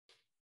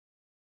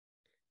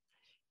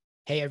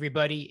Hey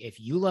everybody, if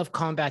you love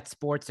combat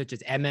sports such as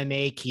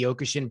MMA,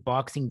 Kyokushin,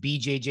 boxing,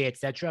 BJJ,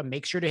 etc.,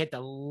 make sure to hit the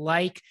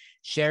like,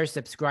 share,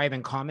 subscribe,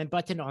 and comment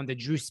button on the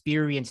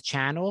Drewsperience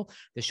channel,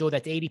 the show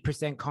that's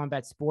 80%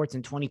 combat sports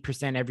and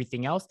 20%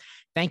 everything else.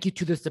 Thank you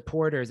to the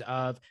supporters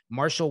of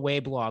Martial Way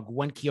Blog,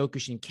 One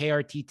Kyokushin,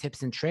 KRT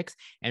Tips and Tricks,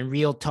 and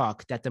Real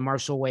Talk that the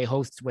Martial Way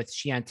hosts with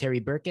Shian Terry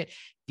Burkett.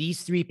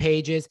 These 3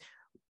 pages,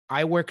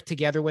 I work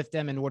together with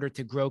them in order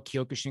to grow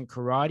Kyokushin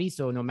karate.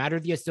 So no matter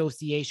the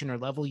association or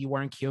level you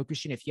are in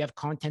Kyokushin, if you have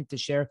content to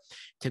share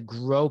to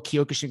grow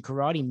Kyokushin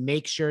karate,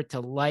 make sure to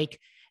like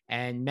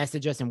and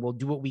message us, and we'll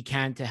do what we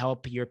can to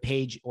help your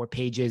page or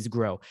pages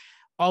grow.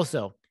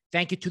 Also,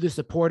 thank you to the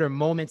supporter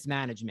Moments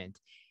Management.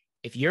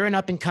 If you're an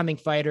up-and-coming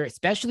fighter,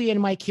 especially in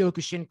my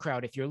Kyokushin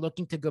crowd, if you're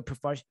looking to go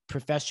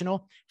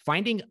professional,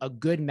 finding a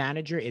good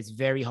manager is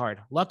very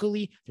hard.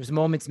 Luckily, there's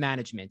Moments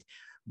Management,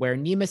 where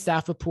Nima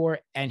Safapur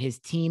and his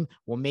team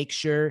will make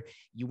sure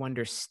you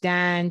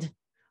understand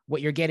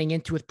what you're getting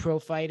into with pro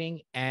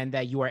fighting and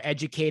that you are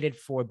educated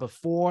for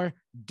before,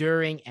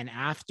 during, and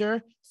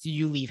after, so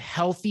you leave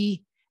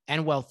healthy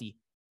and wealthy.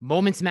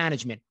 Moments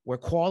Management, where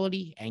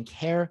quality and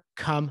care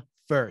come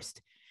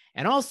first.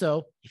 And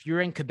also, if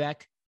you're in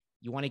Quebec,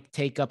 you want to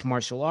take up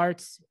martial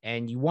arts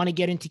and you want to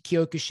get into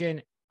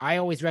Kyokushin, I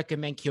always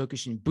recommend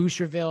Kyokushin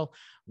Boucherville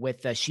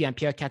with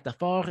Shian-Pierre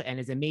Catafort and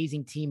his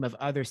amazing team of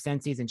other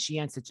senseis and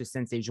Shian, such as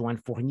Sensei Joanne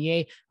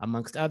Fournier,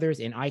 amongst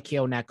others, and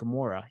Aikeo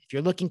Nakamura. If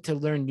you're looking to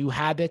learn new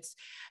habits,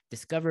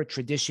 discover a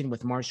tradition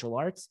with martial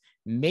arts,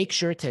 make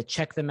sure to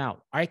check them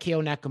out.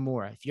 Aikeo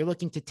Nakamura. If you're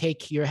looking to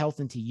take your health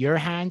into your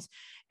hands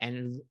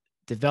and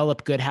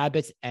develop good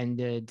habits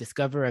and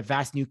discover a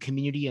vast new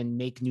community and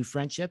make new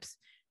friendships,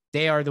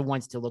 they are the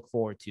ones to look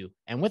forward to.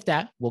 And with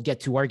that, we'll get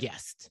to our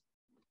guest.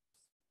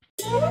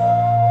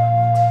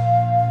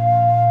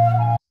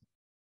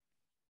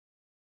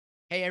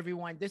 Hey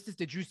everyone, this is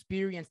the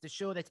Drewsperience, the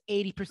show that's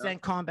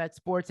 80% combat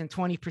sports and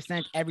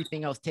 20%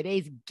 everything else.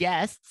 Today's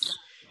guests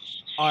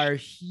are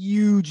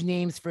huge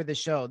names for the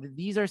show.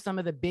 These are some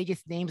of the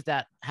biggest names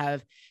that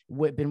have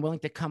been willing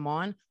to come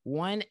on.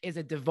 One is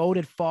a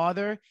devoted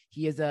father.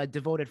 He is a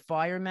devoted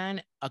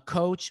fireman, a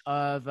coach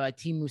of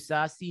Team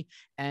Musashi,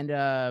 and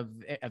a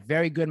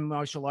very good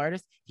martial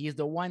artist. He is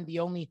the one, the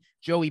only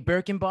Joey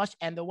Berkenbosch,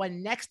 and the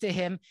one next to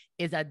him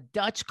is a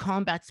Dutch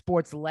combat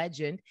sports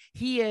legend.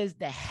 He is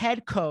the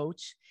head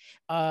coach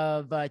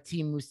of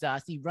Team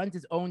Musashi, runs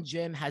his own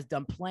gym, has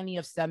done plenty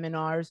of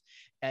seminars.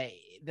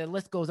 The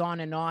list goes on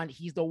and on.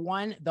 He's the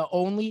one, the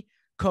only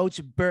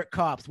Coach Bert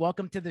Kops.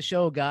 Welcome to the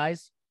show,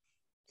 guys.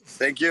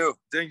 Thank you.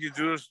 Thank you,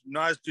 Drew.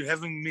 Nice to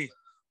having me.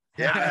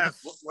 Yeah,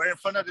 we're in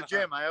front of the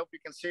gym. I hope you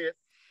can see it.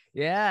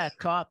 Yeah,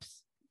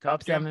 Kops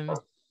MMA.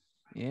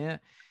 Yeah,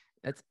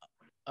 that's.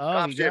 Oh,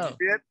 Kops Gym. You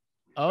see it?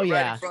 Oh, we're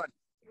yeah. Right in front.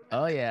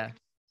 Oh, yeah.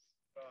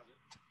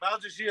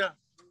 Bounces here.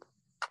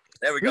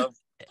 There we go.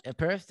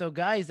 Perfect. So,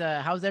 guys,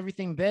 how's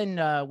everything been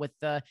with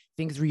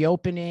things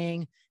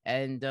reopening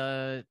and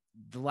the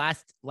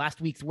last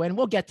week's win?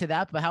 We'll get to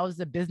that, but how's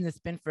the business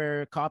been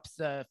for Kops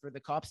for the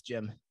Kops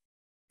Gym?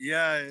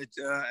 Yeah, it's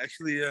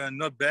actually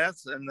not bad,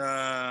 and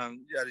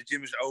yeah, the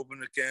gym is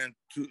open again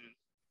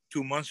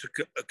 2 months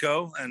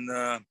ago, and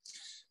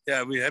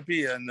yeah, we're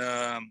happy, and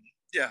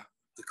yeah,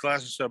 the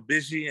classes are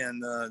busy,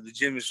 and the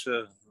gym is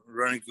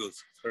running good,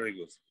 very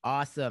good.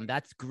 Awesome.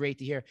 That's great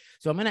to hear.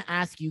 So I'm going to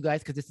ask you guys,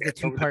 because this is a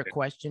 2-part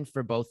question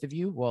for both of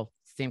you. Well,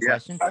 same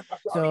question.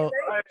 So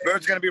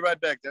Bert's going to be right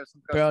back. There's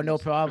some bro, no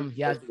problem.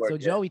 Yeah. So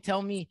Joey,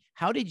 tell me,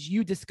 how did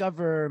you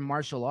discover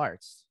martial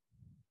arts?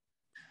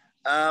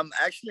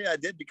 Actually, I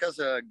did because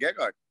of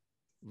Gegard.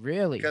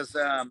 Really? Because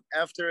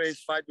after his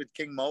fight with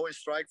King Mo in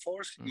Strike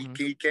Force,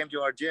 he came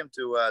to our gym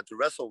to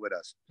wrestle with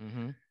us.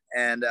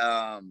 And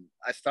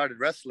I started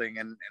wrestling,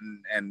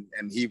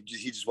 and he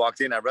just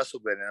walked in. I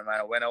wrestled with him, and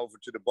I went over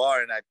to the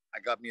bar, and I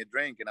got me a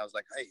drink, and I was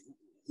like, "Hey,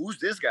 who's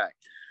this guy?"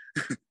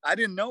 I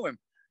didn't know him.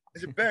 I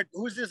said, "Bert,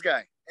 who's this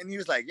guy?" And he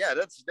was like, "Yeah,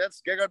 that's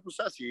Gegard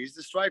Musashi. He's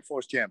the Strike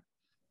Force champ."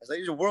 I was like,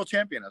 "He's a world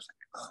champion." I was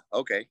like, "Oh,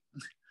 okay."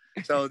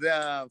 So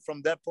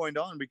from that point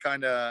on, we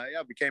kind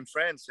of became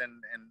friends, and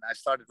I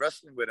started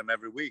wrestling with him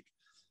every week.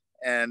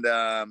 And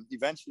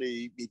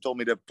eventually, he told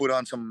me to put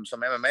on some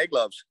MMA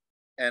gloves.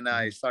 And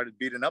I started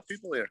beating up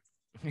people here.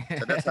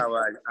 So that's how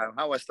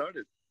I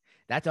started.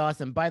 That's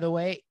awesome. By the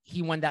way,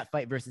 he won that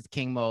fight versus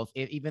King Mo.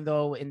 Even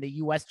though in the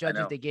U.S.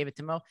 judges, they gave it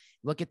to Mo.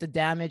 Look at the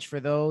damage for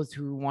those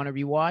who want to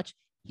rewatch.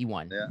 He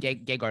won. Yeah.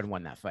 Gegard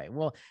won that fight.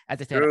 Well,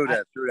 as I said. True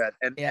that.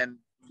 And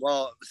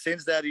well,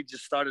 since that, he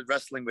just started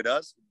wrestling with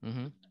us.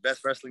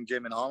 Best wrestling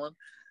gym in Holland.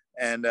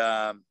 And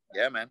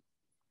yeah, man,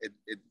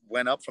 it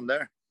went up from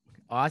there.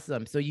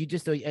 Awesome. So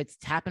it's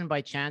happened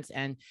by chance,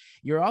 and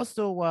you're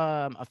also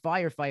a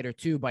firefighter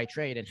too by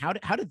trade. And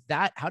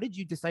how did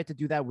you decide to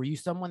do that? Were you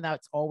someone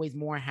that's always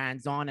more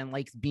hands-on and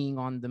likes being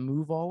on the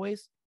move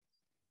always?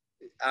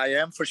 I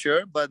am for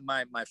sure, but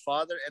my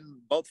father and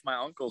both my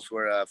uncles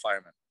were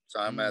firemen, so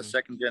I'm a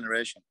second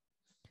generation.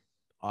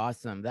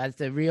 Awesome.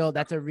 It's real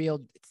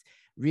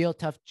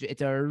tough.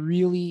 It's a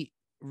really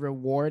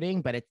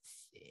rewarding, but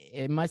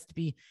it must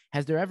be,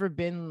 has there ever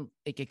been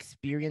like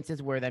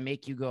experiences where that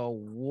make you go,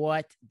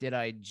 what did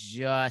I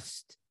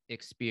just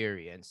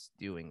experience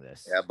doing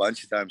this? Yeah, a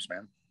bunch of times,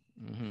 man.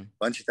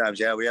 Bunch of times.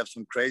 Yeah, we have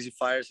some crazy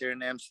fires here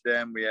in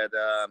Amsterdam. We had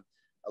a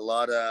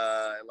lot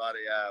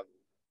of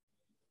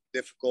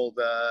difficult,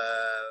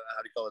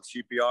 how do you call it,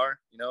 CPR,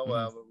 you know,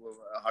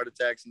 heart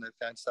attacks and that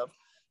kind of stuff.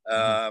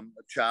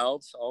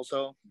 Childs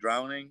also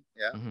drowning.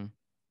 Yeah.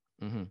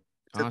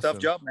 It's a tough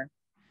job, man,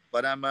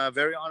 but I'm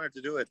very honored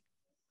to do it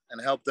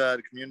and help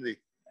the community.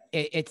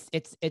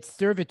 It's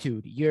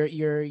servitude.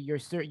 You're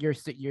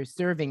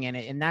serving in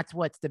it, and that's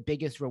what's the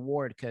biggest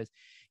reward, because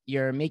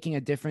you're making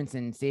a difference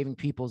in saving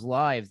people's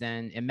lives.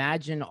 And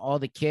imagine all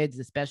the kids,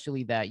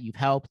 especially that you've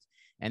helped,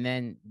 and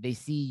then they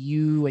see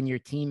you and your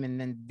team, and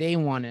then they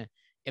want to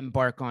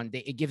embark on.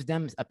 It gives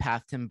them a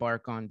path to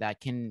embark on that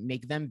can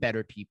make them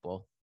better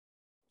people.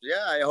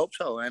 Yeah, I hope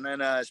so. And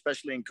then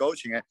especially in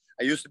coaching,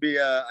 I used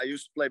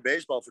to play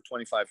baseball for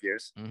 25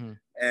 years,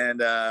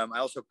 and I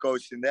also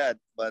coached in that.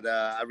 But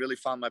I really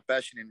found my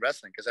passion in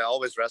wrestling because I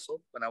always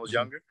wrestled when I was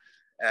younger.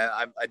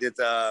 I did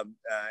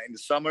in the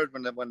summer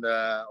in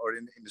the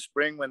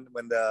spring when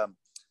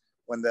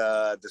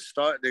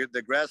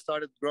the grass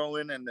started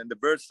growing and then the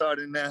birds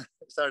started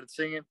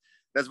singing.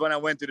 That's when I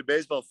went to the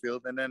baseball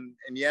field. And then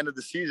in the end of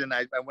the season,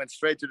 I went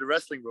straight to the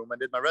wrestling room. I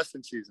did my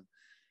wrestling season.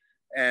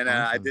 And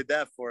I did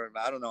that for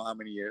I don't know how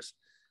many years.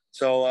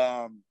 So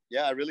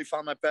yeah, I really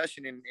found my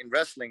passion in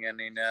wrestling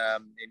and in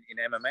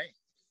MMA.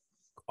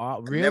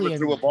 Oh, really? I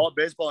never threw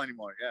baseball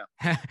anymore.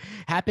 Yeah,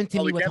 happened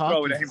to me with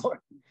hockey.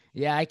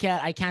 Yeah,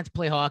 I can't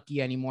play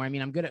hockey anymore. I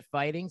mean, I'm good at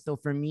fighting, so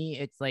for me,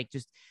 it's like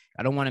just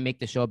I don't want to make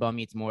the show about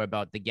me. It's more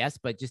about the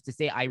guest, but just to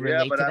say I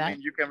relate to that. Yeah, but I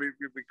mean, you can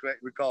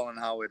recall on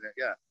how it.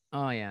 Yeah.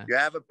 Oh yeah. You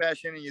have a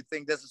passion and you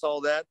think this is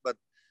all that, but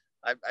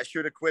I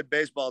should have quit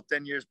baseball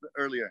 10 years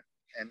earlier.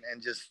 And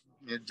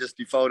just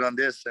devote on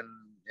this, and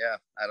yeah,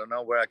 I don't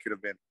know where I could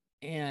have been.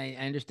 Yeah,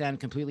 I understand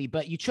completely,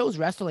 but you chose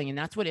wrestling, and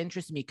that's what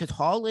interests me because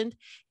Holland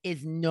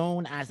is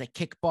known as a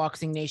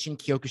kickboxing nation,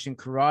 Kyokushin,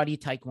 karate,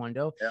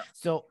 taekwondo. Yeah.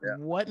 So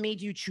what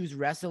made you choose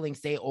wrestling,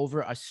 say,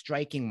 over a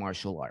striking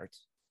martial art?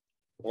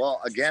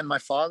 Well, again, my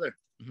father.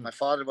 My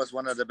father was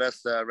one of the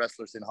best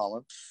wrestlers in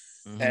Holland,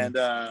 and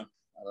I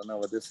don't know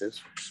what this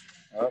is.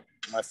 Oh,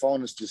 my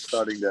phone is just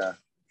starting to.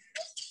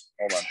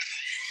 Hold on.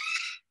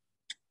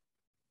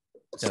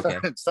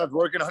 It started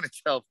working on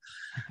itself.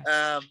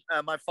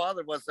 My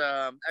father was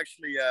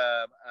actually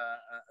a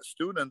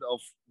student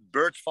of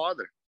Bert's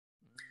father,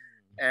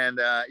 and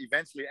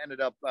eventually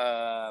ended up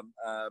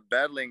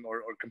battling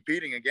or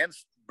competing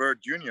against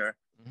Bert Jr.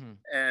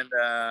 And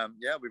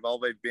yeah, we've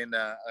always been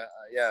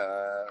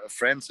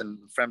friends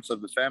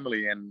of the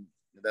family, and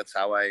that's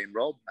how I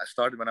enrolled. I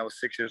started when I was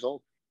 6 years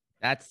old.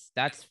 That's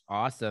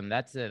awesome.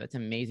 That's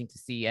amazing to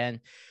see.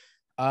 And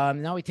now I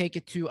want to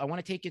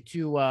take it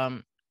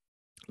to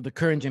the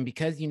current gym,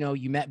 because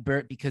you met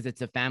Bert because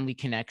it's a family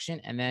connection,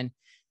 and then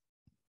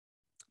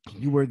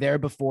you were there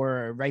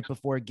right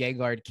before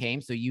Gegard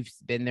came, so you've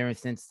been there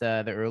since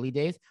the early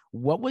days.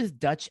 What was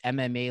Dutch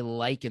MMA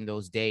like in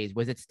those days?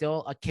 Was it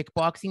still a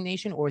kickboxing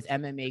nation, or is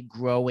MMA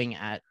growing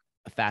at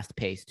a fast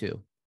pace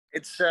too?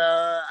 It's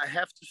I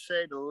have to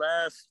say the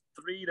last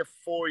 3 to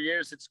 4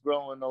 years it's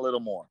growing a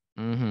little more.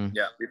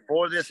 Yeah,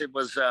 before this it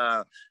was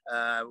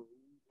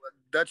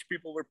Dutch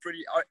people were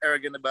pretty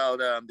arrogant about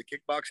the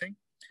kickboxing.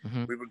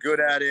 We were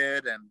good at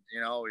it, and you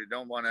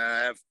don't want to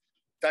have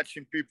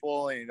touching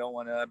people, and you don't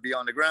want to be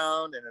on the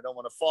ground, and you don't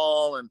want to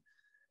fall, and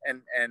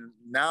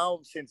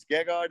now since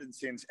Gegard and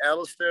since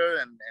Alistair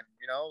and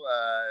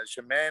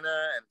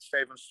Shemana and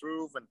Steven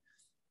Struve, and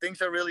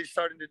things are really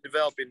starting to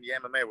develop in the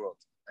MMA world,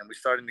 and we're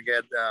starting to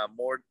get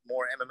more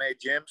MMA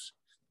gyms.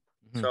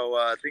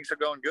 So things are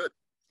going good.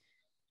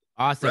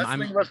 Awesome.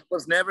 Wrestling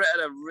was never at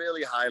a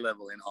really high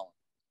level in Holland.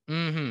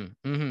 And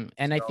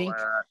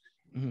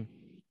so,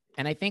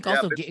 and I think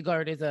also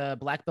Gegard is a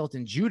black belt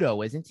in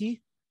judo, isn't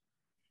he?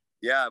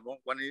 Yeah,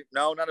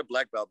 not a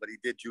black belt, but he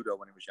did judo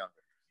when he was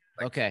younger.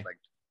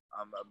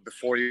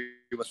 Before he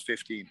was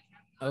 15.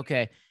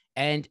 Okay,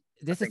 and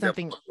this is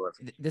something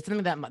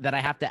that I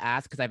have to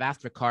ask, because I've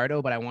asked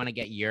Ricardo, but I want to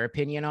get your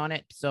opinion on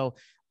it. So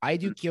I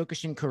do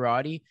Kyokushin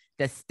karate.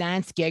 The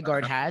stance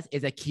Gegard has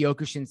is a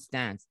Kyokushin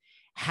stance.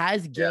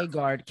 Has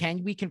Gegard,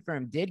 can we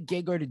confirm, did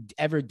Gegard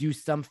ever do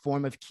some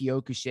form of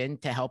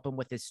Kyokushin to help him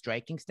with his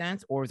striking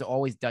stance, or is it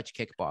always Dutch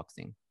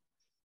kickboxing?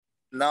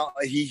 No,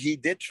 he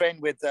did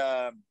train with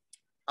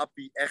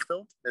Appie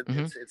Echtel.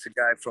 It's a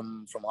guy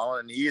from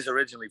Holland, and he is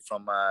originally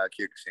from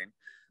Kyokushin.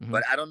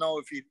 But I don't know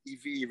if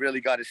he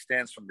really got his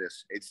stance from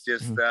this. It's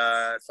just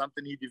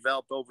something he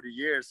developed over the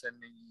years, and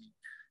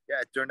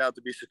it turned out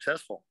to be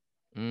successful.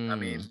 I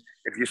mean,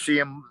 if you see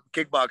him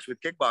kickbox with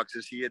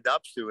kickboxers, he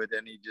adapts to it,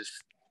 and he just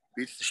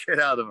beats the shit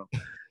out of him.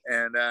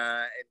 And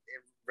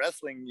in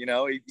wrestling,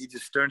 he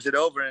just turns it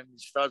over and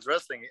starts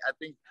wrestling. I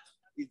think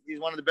he's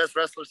one of the best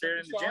wrestlers here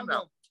in the gym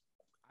now.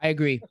 I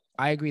agree.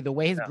 The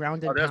way his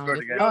ground and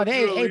pound. Oh,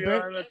 hey,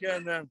 Bert.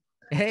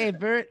 Hey,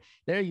 Bert.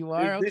 There you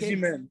are. Okay. Busy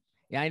man.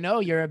 Yeah, I know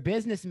you're a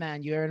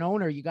businessman. You're an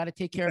owner. You got to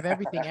take care of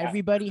everything.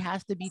 Everybody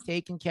has to be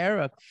taken care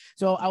of.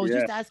 So I was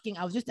just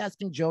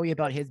asking Joey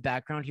about his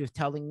background. He was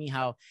telling me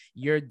how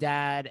your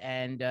dad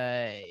and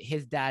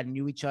his dad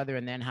knew each other,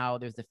 and then how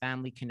there's a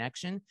family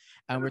connection.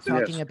 And we're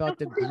talking about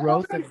the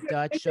growth of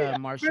Dutch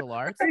martial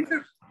arts.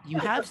 You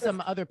have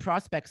some other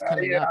prospects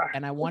coming up,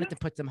 and I wanted to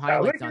put some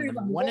highlights on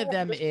them. One of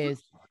them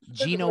is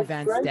Gino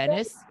Van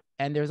Stennis.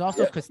 And there's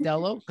also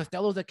Costello.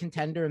 Costello's a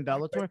contender in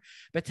Bellator.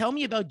 But tell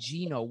me about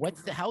Gino.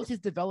 How's his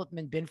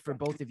development been for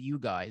both of you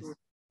guys?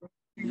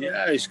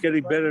 Yeah, he's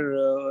getting better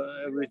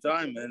every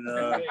time,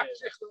 and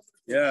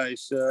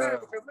he's.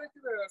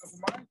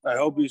 I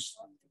hope he's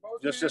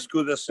just as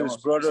good as his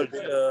brother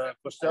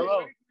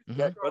Costello.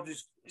 But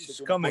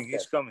he's coming.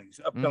 He's coming. He's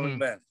an upcoming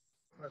man.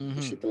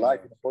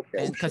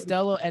 And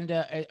Costello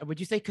and would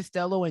you say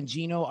Costello and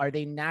Gino, are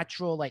they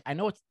natural? Like, I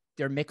know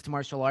they're mixed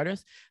martial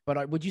artists,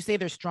 but would you say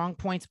their strong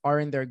points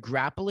are in their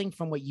grappling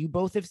from what you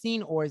both have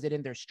seen, or is it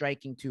in their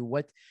striking too?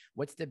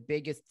 What's the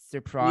biggest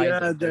surprise?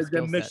 Yeah,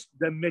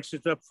 they mix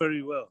it up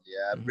very well.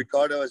 Yeah,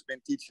 Ricardo has been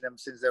teaching them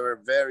since they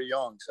were very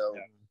young, so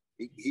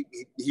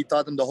he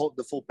taught them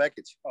the full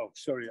package. Oh,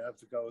 sorry, I have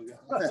to go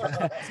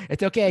again.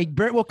 It's okay.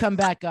 Bert will come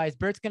back, guys.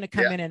 Bert's gonna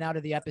come in and out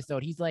of the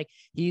episode. He's a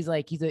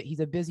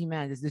busy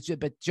man.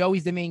 But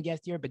Joey's the main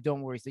guest here. But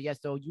don't worry. So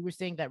so you were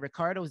saying that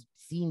Ricardo's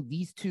seen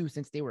these two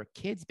since they were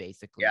kids,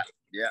 basically.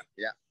 Yeah.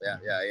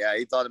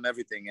 He taught them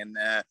everything, and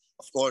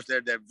of course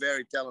they're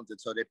very talented,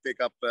 so they pick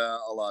up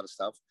a lot of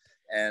stuff,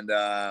 and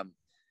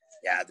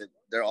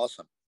they're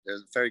awesome. They're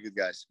very good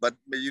guys, but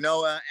you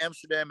know,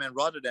 Amsterdam and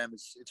Rotterdam,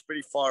 it's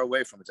pretty far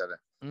away from each other.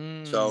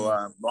 So,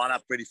 well,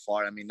 not pretty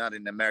far. I mean, not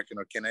in American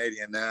or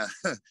Canadian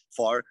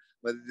far,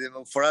 but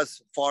for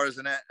us, far is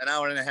an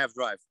hour and a half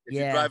drive. If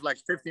you drive like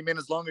 50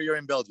 minutes longer, you're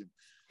in Belgium.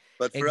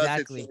 But for us,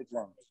 it's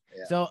long.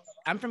 Yeah. So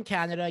I'm from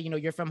Canada. You know,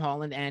 you're from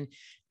Holland, and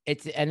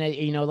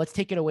let's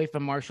take it away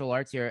from martial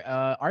arts here.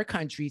 Our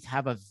countries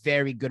have a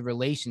very good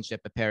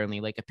relationship,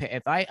 apparently. Like,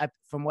 if I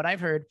from what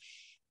I've heard,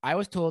 I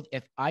was told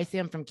if I say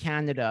I'm from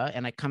Canada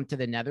and I come to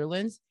the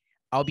Netherlands,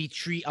 I'll be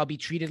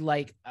treated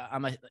like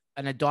I'm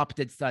an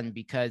adopted son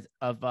because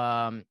of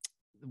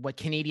what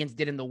Canadians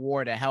did in the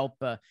war to help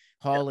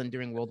Holland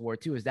during World War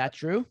II. Is that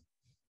true?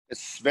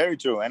 It's very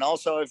true. And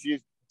also, if you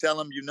tell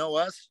them you know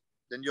us,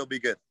 then you'll be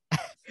good.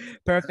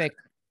 Perfect.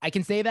 I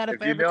can say that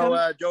if you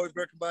know Joey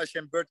Berkenbosch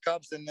and Bert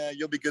Kops, then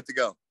you'll be good to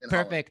go.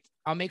 Perfect. Holland.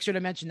 I'll make sure to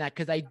mention that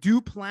because I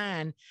do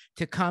plan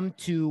to come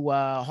to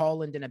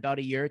Holland in about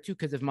a year or two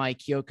because of my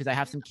because I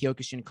have some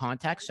Kyokushin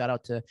contacts. Shout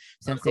out to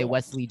Sensei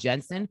Wesley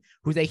Jensen,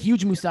 who's a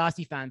huge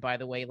Musashi fan, by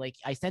the way. Like,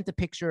 I sent a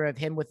picture of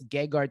him with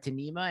Gegard to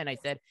Nima, and I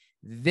said,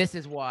 this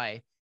is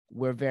why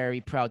we're very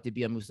proud to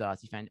be a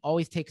Musashi fan.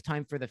 Always takes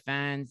time for the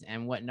fans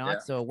and whatnot. Yeah.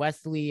 So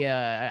Wesley,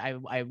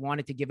 I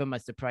wanted to give him a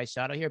surprise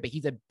shout out here, but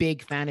he's a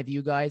big fan of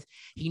you guys.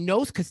 He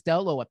knows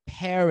Costello,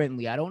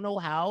 apparently. I don't know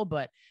how,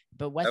 but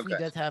Wesley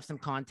does have some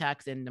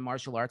contacts in the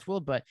martial arts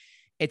world. But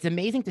it's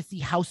amazing to see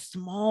how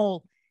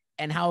small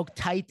and how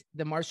tight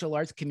the martial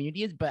arts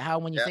community is. But how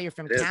when you say you're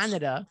from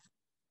Canada,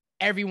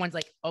 everyone's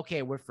like,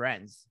 okay, we're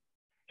friends.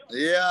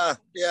 Yeah,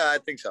 I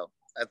think so.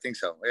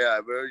 Yeah,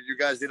 you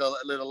guys did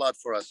a lot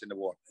for us in the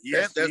war.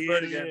 Yes, there's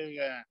Bert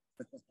again.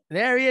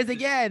 There he is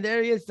again.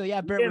 There he is. So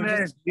yeah, Bert,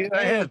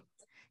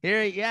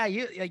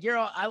 you're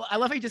all. I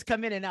love how you just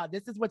come in and out.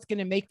 This is what's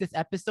gonna make this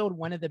episode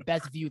one of the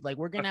best viewed. Like,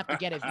 we're gonna have to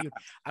get it viewed.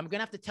 I'm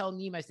gonna have to tell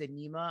Nima. I said,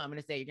 Nima, I'm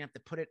gonna say you're gonna have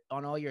to put it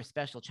on all your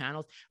special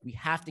channels. We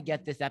have to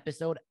get this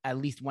episode at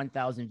least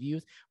 1,000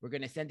 views. We're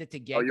gonna send it to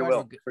Gegard. Oh, you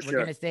will, we're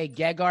gonna say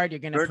Gegard. You're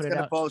gonna Bert's put it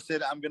gonna out. Post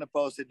it. I'm gonna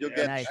post it. You'll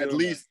get at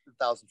least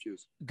 1,000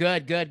 views.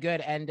 Good.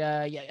 And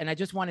and I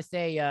just want to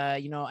say,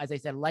 as I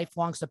said,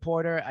 lifelong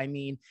supporter. I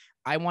mean,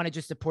 I want to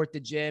just support the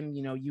gym.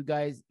 You know, you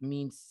guys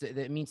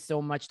it means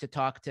so much to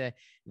talk to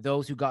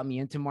those who got me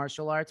into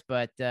martial arts.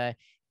 But I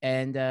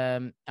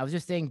was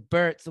just saying,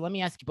 Bert. So let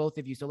me ask you, both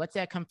of you. So let's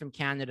say I come from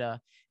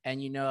Canada,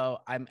 and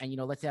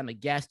let's say I'm a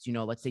guest.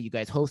 Let's say you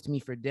guys host me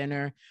for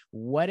dinner.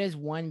 What is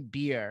one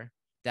beer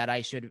that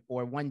I should,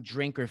 or one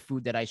drink or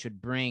food that I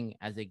should bring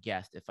as a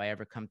guest if I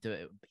ever come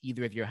to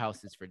either of your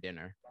houses for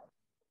dinner?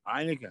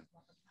 Heineken.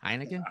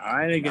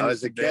 Oh,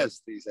 as a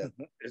guest, he said.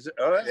 Is it?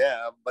 Oh,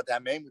 yeah, but hij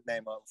neemt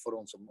voor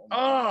ons om te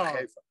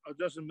geven. It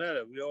doesn't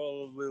matter. We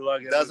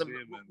like it.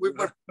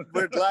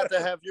 We're glad to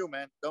have you,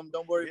 man.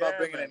 Don't worry about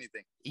bringing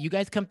anything. You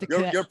guys come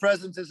to your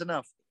presence is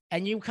enough.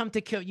 And you come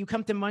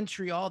to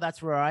Montreal.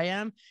 That's where I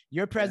am.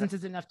 Your presence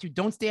is enough too.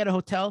 Don't stay at a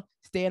hotel.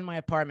 Stay in my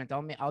apartment.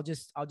 I'll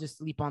just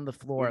sleep on the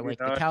floor. Like,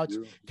 the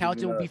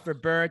couch will be for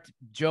Bert.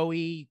 Joey,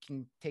 you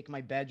can take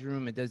my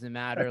bedroom. It doesn't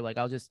matter. Like,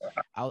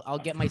 I'll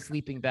get my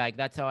sleeping bag.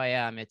 That's how I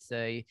am.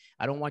 I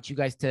don't want you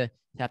guys to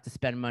have to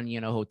spend money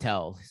in a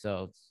hotel.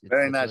 So it's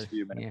very nice for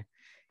you, man. Yeah.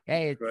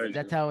 Hey,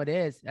 that's how it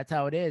is.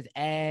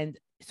 And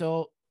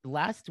so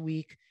last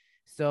week,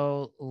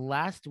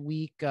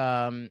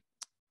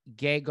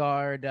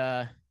 Gegard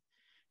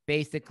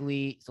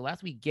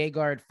last week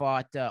Gegard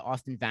fought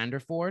Austin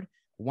Vanderford,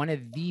 one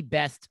of the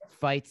best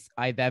fights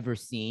I've ever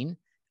seen.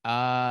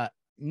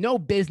 no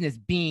business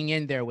being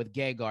in there with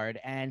Gegard.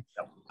 And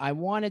I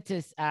wanted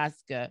to ask,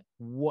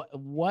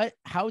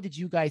 how did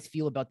you guys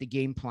feel about the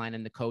game plan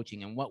and the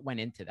coaching, and what went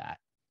into that?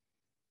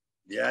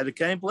 Yeah, the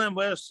game plan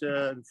was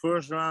the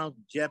first round,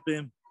 jab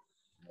him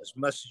as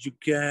much as you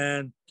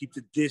can, keep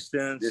the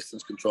distance.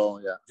 Distance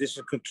control, yeah.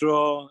 Distance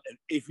control, and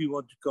if you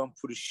want to come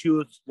for the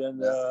shoot,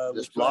 then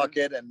just block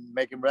it and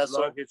make him wrestle.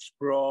 Block it,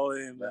 sprawl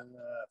him, and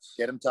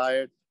get him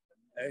tired.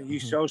 And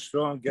he's so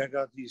strong,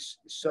 Gegard. He's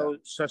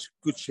such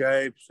good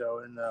shape. So,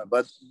 and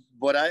but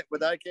what I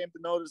came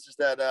to notice is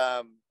that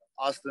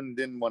Austin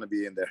didn't want to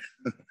be in there.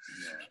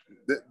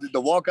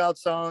 the walkout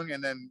song,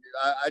 and then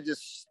I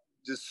just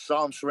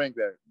saw him shrink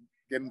there,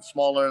 getting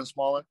smaller and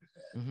smaller,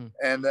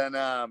 and then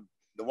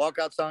the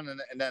walkout song,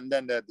 and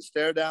then the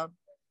stare down.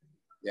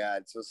 Yeah,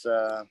 it's just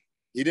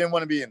he didn't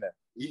want to be in there.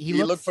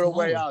 He looked for a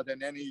way out,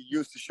 and then he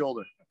used the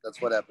shoulder.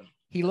 That's what happened.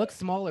 He looked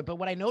smaller, but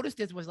what I noticed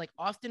was like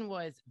Austin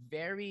was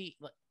very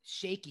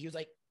shaky. He was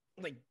like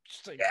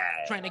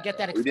trying to get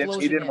that explosion.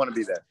 He didn't want to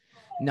be there.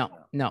 No.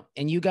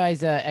 And you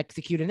guys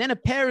executed. And then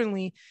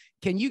apparently,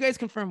 can you guys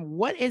confirm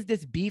what is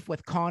this beef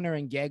with Connor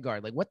and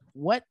Gegard? Like what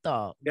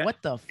the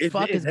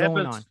fuck is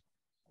going on?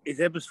 It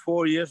happened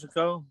 4 years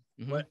ago.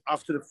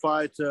 After the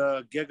fight,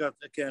 Gegard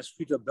against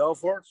Peter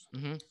Belfort.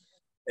 And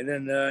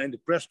then in the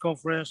press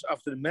conference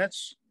after the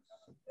match,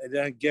 and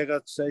then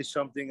Gegard says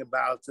something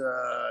about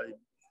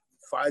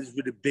fighters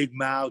with a big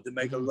mouth, they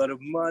make a lot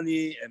of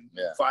money, and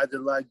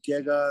fighters like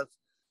Gegard,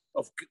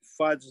 of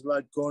fighters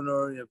like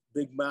Conor,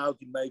 big mouth,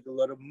 he make a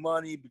lot of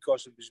money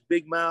because of his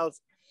big mouth.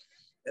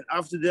 And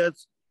after that,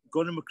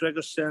 Conor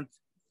McGregor sent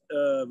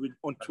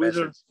on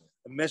Twitter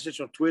a message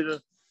on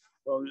Twitter.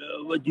 Well,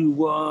 what do you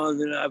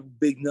want? And I have a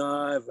big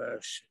knife, I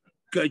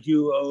cut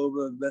you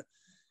over.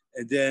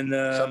 And then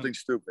something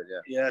stupid,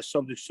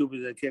 something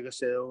stupid. And Gegard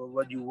said, oh,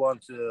 what do you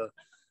want?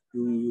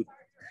 You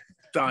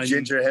tiny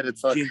ginger-headed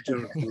fuck.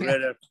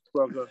 Ginger-headed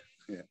fucker.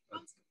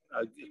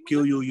 I'll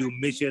kill you, you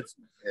midget.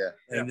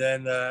 And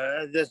then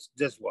that's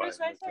why.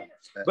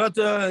 But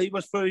he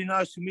was very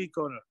nice to me,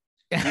 Conor.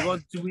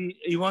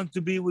 He wanted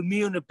to be with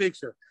me in the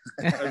picture.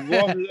 I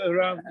walked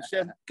around and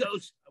said,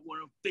 Coach, I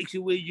want a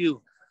picture with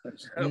you.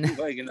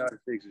 Making nice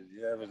pictures.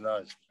 Yeah, it was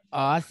nice.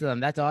 Awesome.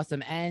 That's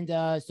awesome. And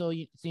so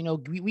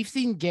we've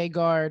seen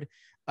Gegard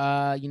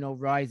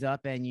rise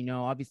up, and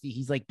obviously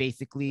he's like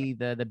basically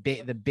the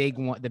big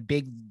one,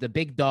 the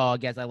big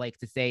dog, as I like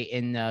to say,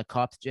 in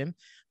Kops Gym.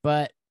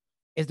 But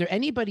is there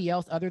anybody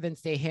else other than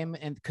say him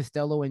and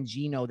Costello and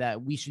Gino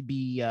that we should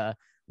be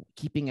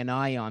keeping an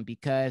eye on,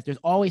 because there's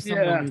always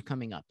someone new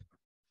coming up?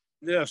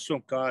 There are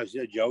some guys.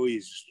 Yeah, Joey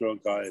is a strong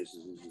guy. He's a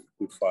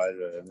good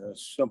fighter, and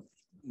there's some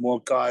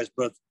more guys,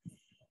 but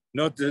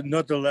not the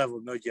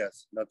level, not yet.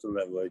 Not the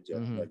level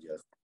yet, not yet.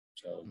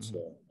 So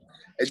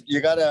it's,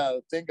 you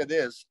gotta think of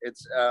this.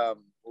 It's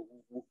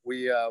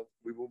we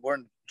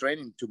weren't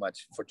training too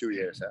much for 2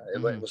 years.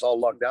 It was all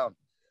locked down,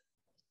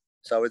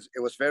 so it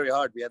was very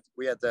hard. We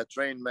had to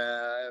train,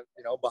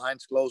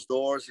 behind closed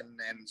doors and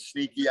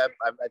sneaky. I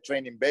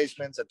trained in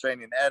basements. I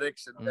trained in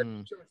attics,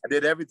 and I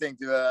did everything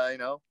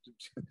to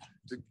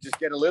just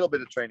get a little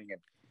bit of training in.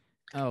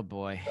 Oh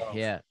boy,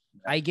 yeah.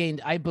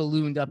 I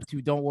ballooned up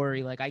to, don't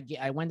worry, like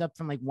I went up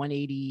from like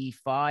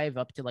 185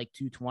 up to like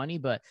 220,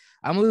 but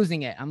I'm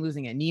losing it.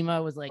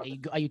 Nima was like,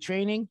 are you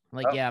training?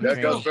 I'm like, yeah, I'm there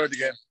training. Goes Bert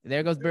again.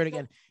 There goes Bert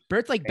again.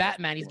 Bert's like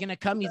Batman. He's gonna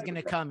come. He's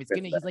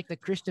like the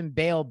Christian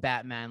Bale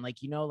Batman. Like,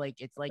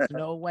 it's like,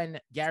 when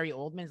Gary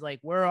Oldman's like,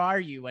 where are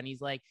you? And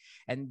he's like,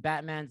 and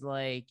Batman's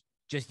like,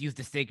 just use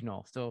the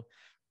signal. So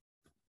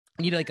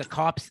you need like a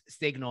cop's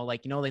signal,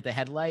 like, like the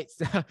headlights.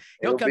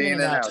 He'll come in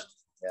and out.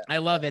 Yeah. I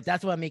love it.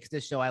 That's what makes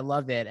this show. I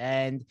love it.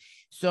 And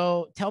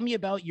so tell me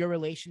about your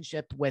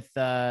relationship with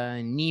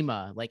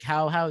Nima. Like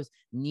how's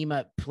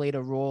Nima played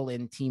a role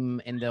in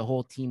the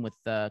whole team with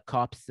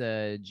Kops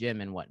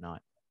Gym and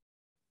whatnot?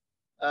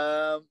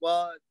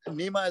 Well,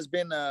 Nima has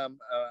been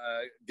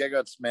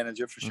Gegard's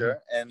manager for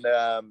sure. And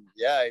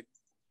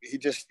he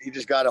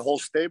just got a whole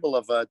stable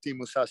of Team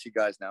Musashi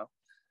guys now.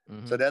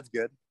 So that's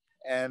good.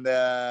 And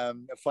a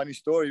funny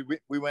story,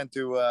 we went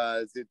to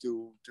I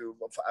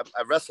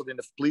wrestled in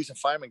the police and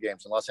fireman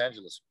games in Los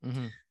Angeles,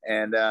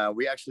 and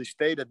we actually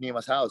stayed at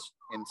Nima's house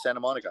in Santa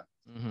Monica.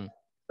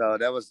 So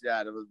that was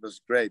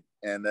great,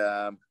 and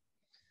man,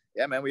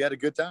 we had a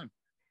good time.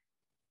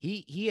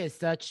 He is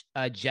such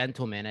a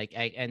gentleman, it's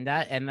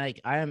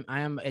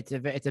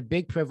a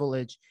big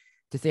privilege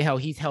to say how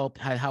he's how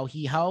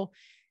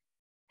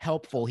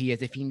helpful he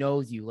is if he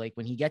knows you. Like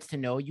when he gets to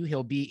know you,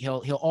 he'll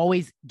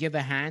always give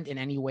a hand in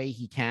any way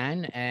he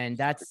can, and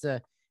that's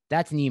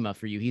Nima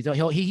for you. He's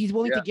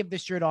willing to give the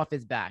shirt off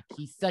his back.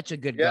 He's such a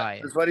good guy.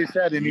 That's what he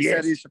said, and he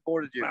said he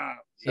supported you.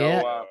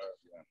 So,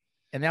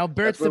 and now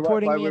Bert's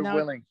supporting me,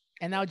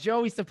 and now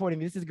Joey's supporting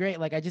me. This is great.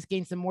 Like I just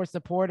gained some more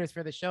supporters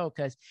for the show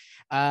because,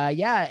 and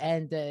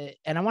I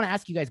want to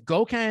ask you guys,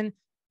 Gokhan,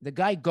 the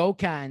guy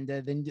Gokhan,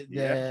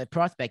 the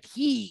prospect,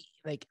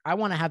 I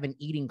want to have an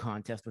eating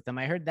contest with him.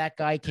 I heard that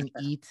guy can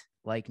eat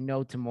like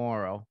no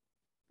tomorrow.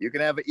 You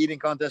can have an eating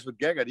contest with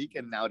Gegard. He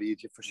can out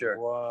eat you for sure.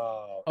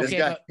 Wow. This Okay,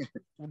 guy.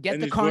 but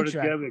get the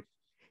contract.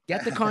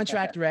 Get the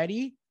contract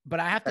ready. But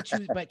I have to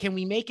choose. But can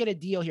we make it a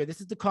deal here? This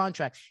is the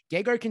contract.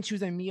 Gegard can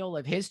choose a meal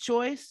of his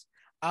choice.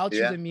 I'll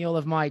choose a meal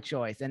of my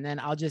choice, and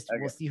then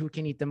we'll see who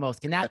can eat the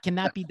most. Can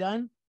that be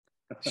done?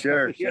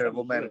 Sure.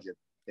 We'll manage it.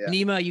 Yeah.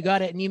 Nima, you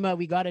got it. Nima,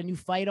 we got a new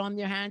fight on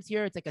your hands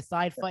here. It's like a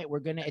side fight.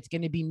 It's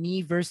gonna be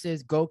me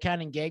versus Gökhan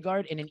and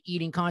Gegard in an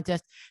eating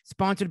contest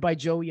sponsored by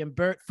Joey and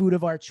Bert. Food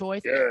of our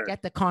choice. Sure.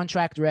 Get the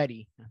contract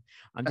ready.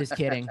 I'm just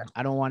kidding.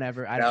 I don't want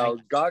ever.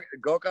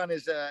 Gökhan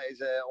is a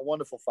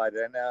wonderful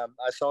fighter, and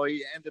I saw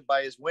he ended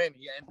by his win.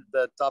 He entered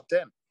the top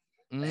 10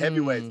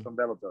 heavyweights from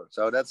Bellator.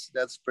 So that's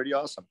pretty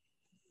awesome.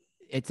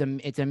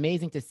 It's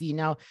amazing to see.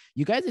 Now,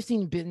 you guys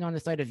have been on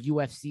the side of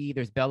UFC.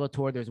 There's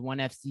Bellator, there's ONE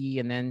FC,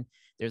 and then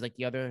there's like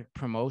the other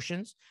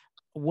promotions.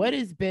 What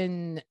do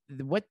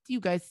you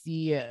guys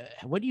see?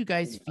 What do you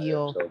guys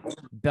feel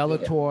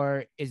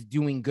Bellator is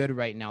doing good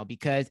right now?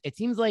 Because it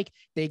seems like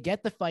they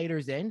get the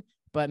fighters in,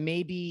 but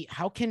maybe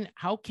how can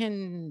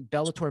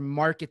Bellator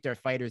market their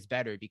fighters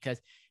better?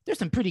 Because there's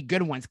some pretty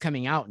good ones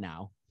coming out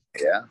now.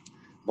 Yeah.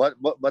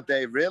 What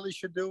they really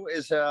should do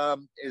is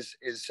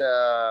organize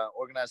a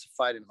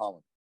fight in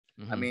Holland.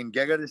 I mean,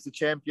 Gegard is the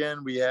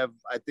champion.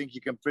 I think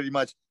you can pretty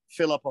much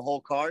fill up a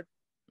whole card,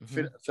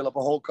 fill up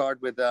a whole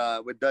card with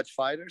Dutch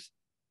fighters.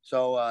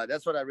 So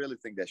that's what I really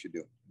think they should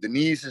do.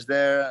 Denise is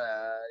there.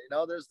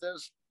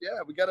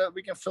 We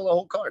can fill a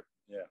whole card.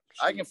 Yeah,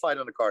 I can fight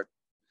on the card.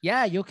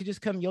 Yeah, you'll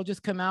just come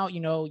out,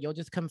 you'll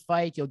just come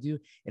fight.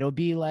 It'll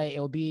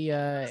be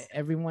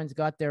everyone's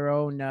got their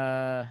own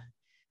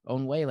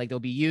way. Like there'll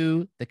be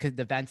you,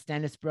 the Van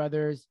Stennis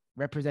brothers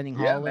representing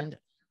Holland.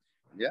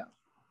 Man.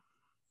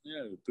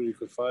 Yeah, pretty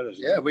good fighters.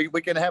 Yeah, we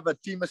can have a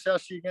team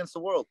Masashi against the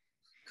world.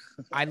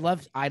 I'd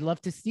love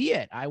to see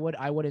it. I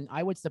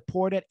would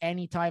support it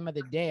any time of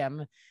the day.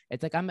 I'm a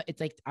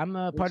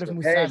part of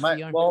Musashi.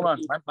 Hey, hold on.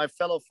 My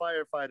fellow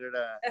firefighter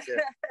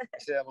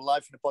said I'm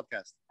live in the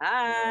podcast.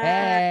 Hi.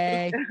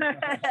 Hey.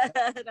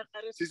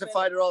 She's a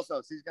fighter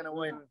also. She's gonna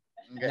win.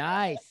 Okay.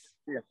 Nice.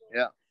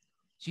 Yeah.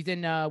 She's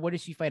in what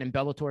does she fight in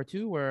Bellator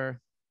too,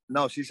 or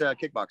no? She's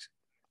kickboxing.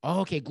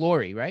 Oh, okay,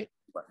 Glory, right?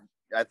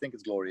 I think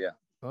it's Glory. Yeah.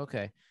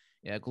 Okay.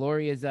 Yeah,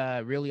 Glory is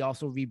really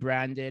also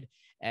rebranded,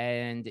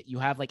 and you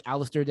have like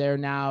Alistair there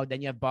now.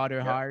 Then you have Badr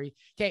Hari.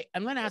 Okay,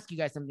 I'm gonna ask you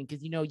guys something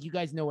because you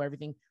guys know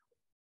everything.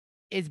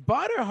 Is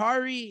Badr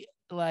Hari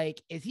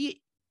is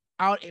he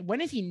out?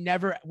 When is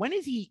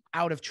he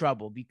out of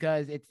trouble?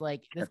 Because it's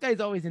like this guy's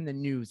always in the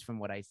news from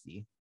what I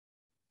see.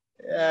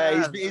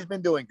 Yeah, he's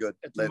been doing good.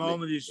 At the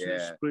moment, he's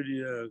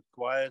pretty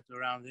quiet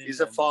around him.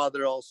 He's a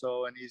father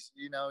also, and he's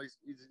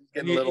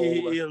getting a little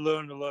older. He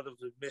learned a lot of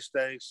the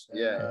mistakes.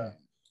 Yeah.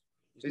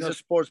 He's a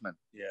sportsman.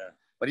 Yeah.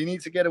 But he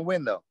needs to get a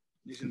win, though.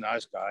 He's a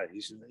nice guy.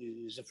 He's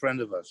a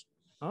friend of us.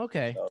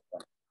 Okay. So,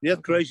 he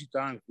had crazy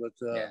times, but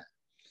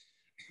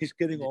he's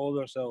getting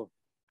older, so.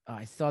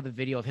 I saw the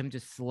video of him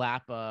just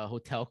slap a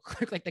hotel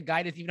clerk. Like the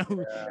guy doesn't even know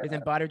who is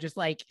in Badr, just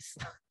like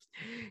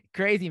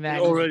crazy, man.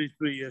 Already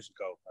 3 years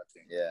ago, I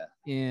think. Yeah.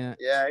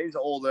 Yeah, he's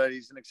older.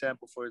 He's an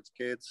example for his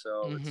kids.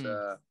 So it's,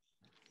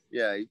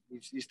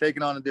 he's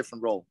taking on a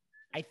different role.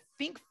 I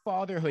think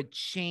fatherhood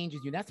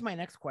changes you. That's my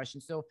next question.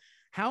 So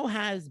how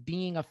has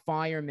being a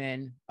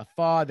fireman, a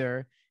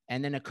father,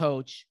 and then a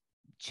coach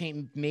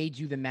made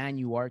you the man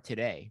you are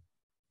today?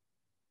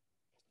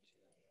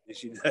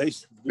 Busy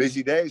days.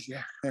 Busy days,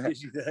 yeah.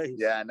 Busy days.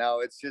 Yeah,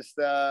 no, it's just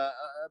a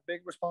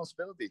big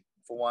responsibility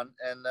for one,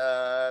 and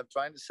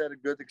trying to set a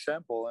good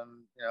example,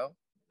 and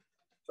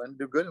trying to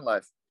do good in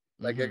life.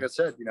 Like I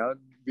said,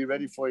 be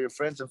ready for your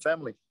friends and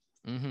family.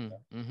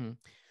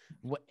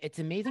 It's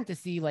amazing to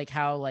see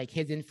how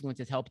his influence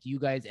has helped you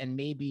guys, and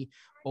maybe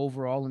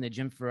overall in the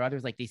gym for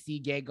others. Like they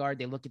see Gegard,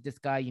 they look at this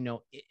guy.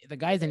 The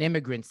guy's an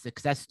immigrant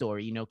success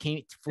story.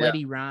 Fled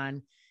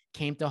Iran,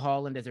 came to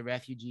Holland as a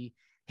refugee.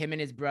 Him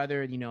and his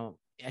brother, we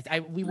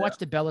watched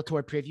the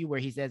Bellator preview where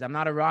he says, "I'm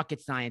not a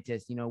rocket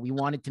scientist. We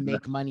wanted to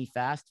make money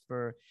fast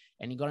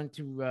and he got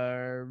into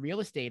real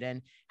estate."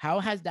 And how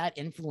has that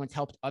influence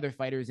helped other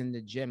fighters in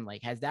the gym?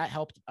 Has that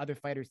helped other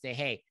fighters say,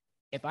 "Hey,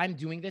 if I'm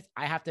doing this,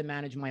 I have to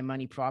manage my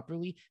money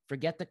properly.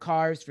 Forget the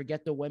cars,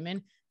 forget the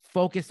women,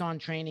 focus on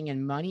training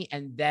and money,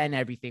 and then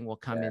everything will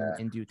come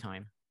in due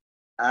time"?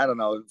 I don't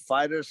know.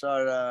 Fighters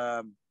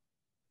are,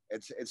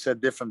 it's a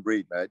different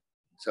breed, right?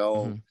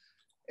 So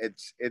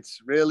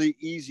it's really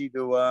easy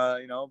to,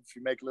 if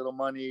you make a little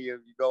money, you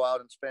go out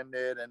and spend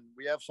it. And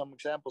we have some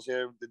examples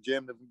here at the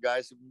gym. The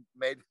guys who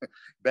made,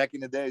 back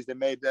in the days, they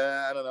made,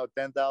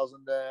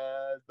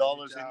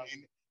 $10,000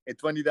 in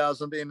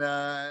 20,000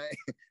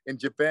 in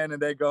Japan,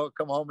 and they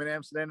come home in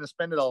Amsterdam and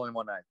spend it all in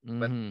one night.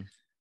 But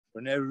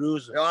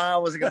I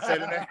wasn't gonna say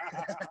the name,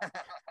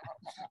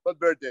 but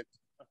Bert did.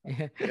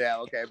 Yeah,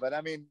 okay, but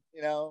I mean,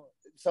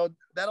 so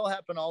that'll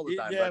happen all the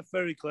time. Yeah,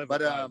 very clever.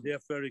 Guys. They're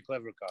very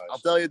clever guys. I'll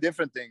tell you a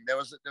different thing. There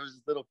was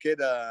this little kid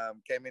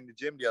came in the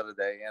gym the other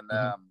day, and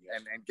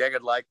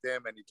Gegard liked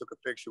him, and he took a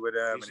picture with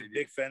him. He's a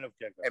big fan of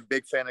Gegard. And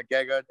big fan of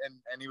Gegard,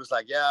 and he was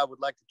like, "Yeah, I would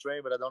like to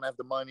train, but I don't have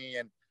the money."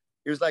 And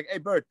He was like, "Hey,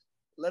 Bert,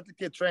 let the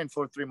kid train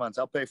for 3 months.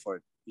 I'll pay for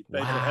it." He paid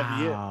for half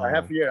a year. A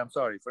half a year. I'm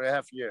sorry, for a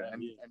half a year.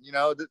 And you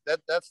know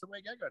that's the way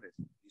Gegard is.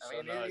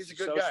 He's a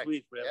good guy.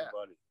 Sweet for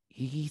everybody.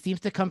 He seems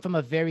to come from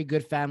a very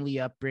good family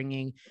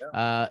upbringing.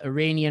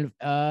 Iranian.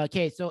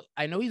 Okay, so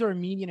I know he's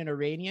Armenian and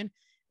Iranian.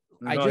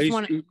 I just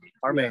want to.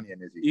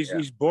 Armenian, is he?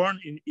 He's born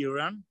in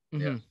Iran,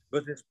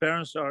 but his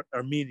parents are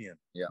Armenian.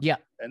 Yeah.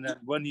 And then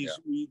when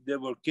they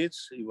were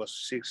kids, he was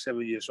 6,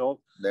 7 years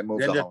old. They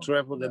moved. Then they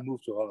traveled. They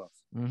moved to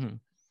Holland.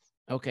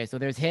 Okay, so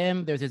there's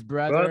him. There's his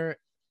brother,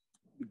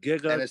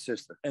 Gegard and his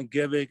sister, and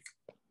Gebik.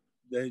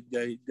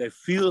 They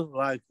feel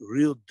like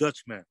real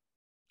Dutchmen.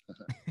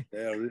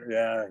 They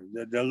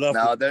love.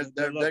 No,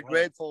 they're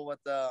grateful what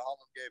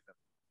Holland gave them.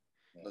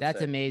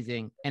 That's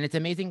amazing. And it's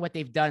amazing what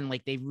they've done.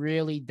 Like they've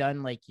really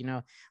done, like, you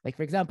know, like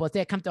for example, let's say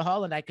I come to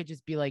Holland, I could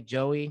just be like,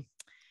 Joey,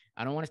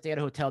 I don't want to stay at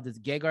a hotel. Does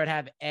Gegard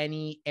have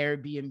any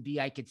Airbnb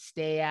I could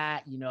stay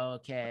at? You know,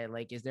 okay,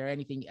 like, is there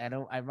anything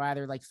I'd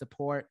rather like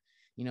support,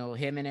 you know,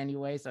 him in any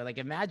way. So like,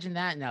 imagine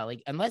that now,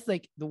 like, unless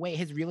like the way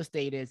his real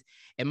estate is,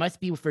 it must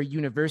be for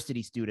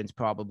university students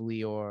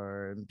probably,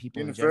 or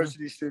people.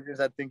 University students.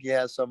 I think he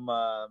has some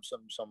bars,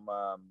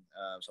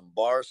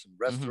 some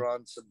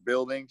restaurants, some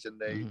buildings, and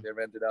they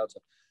rent it out. So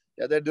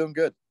yeah, they're doing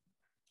good.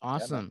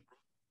 Awesome.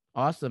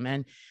 Awesome.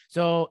 And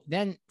so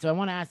I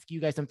want to ask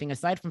you guys something.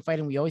 Aside from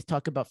fighting, we always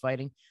talk about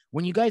fighting.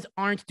 When you guys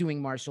aren't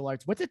doing martial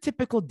arts, what's a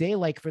typical day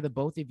like for the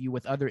both of you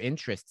with other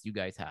interests you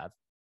guys have?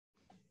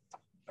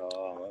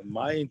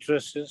 My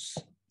interest is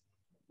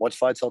watch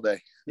fights all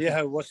day.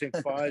 Yeah, watching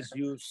fights,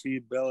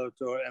 UFC,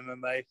 Bellator,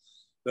 MMA,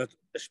 but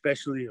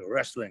especially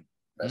wrestling.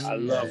 We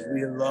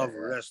love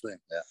wrestling.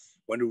 Yeah.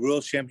 When the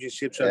World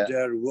Championships are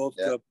there, the World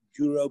Cup,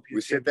 Europe, we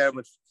sit there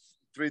with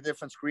 3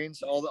 different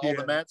screens, all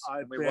the mats.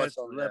 iPad, we watch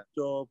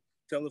laptop,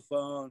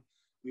 telephone.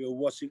 We are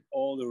watching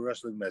all the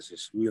wrestling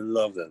matches. We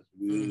love that.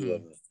 We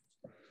love it.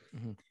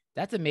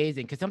 That's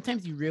amazing, because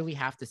sometimes you really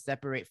have to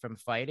separate from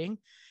fighting.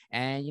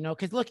 And, you know,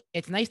 because look,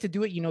 it's nice to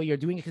do it, you know, you're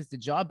doing it because it's the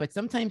job, but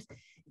sometimes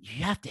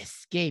you have to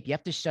escape. You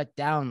have to shut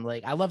down.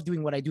 Like, I love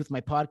doing what I do with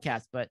my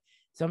podcast, but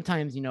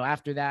sometimes, you know,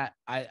 after that,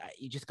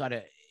 you just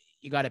gotta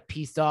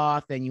piece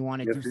off and you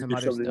want to do some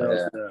other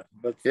stuff.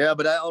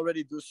 But I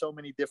already do so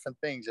many different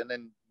things. And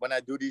then when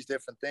I do these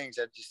different things,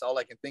 all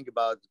I can think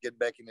about is get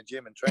back in the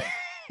gym and train.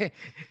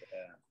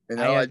 You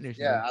know,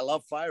 I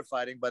love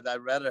firefighting, but I'd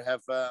rather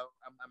have.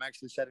 I'm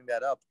actually setting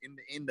that up in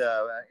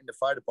the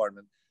fire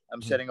department.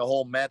 I'm setting a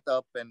whole mat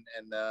up and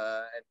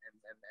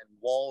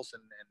walls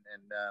and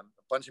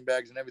punching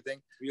bags and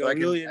everything. So I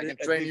can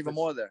train even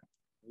more there.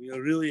 We are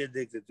really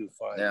addicted to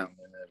fighting and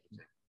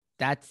everything.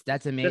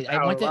 That's amazing.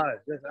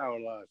 That's our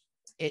life.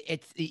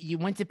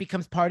 Once it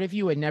becomes part of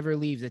you, it never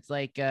leaves. It's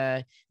like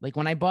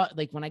when I got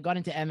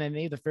into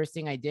MMA, the first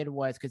thing I did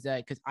was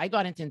because I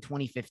got into in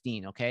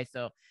 2015. Okay,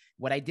 so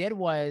what I did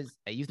was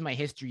I used my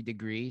history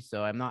degree.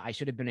 So I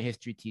should have been a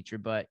history teacher,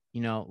 but you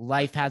know,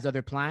 life has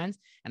other plans.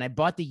 And I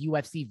bought the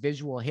UFC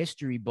visual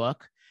history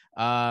book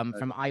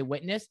from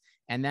Eyewitness,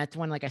 and that's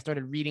when like I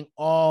started reading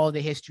all the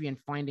history and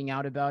finding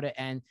out about it.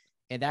 And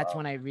that's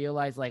when I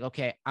realized, like,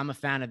 okay, I'm a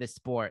fan of this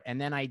sport. And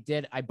then I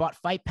bought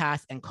Fight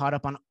Pass and caught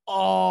up on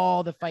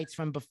all the fights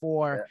from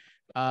before,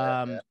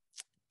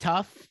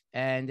 Tough.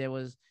 And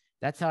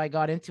that's how I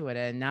got into it.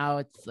 And now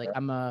it's like,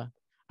 I'm a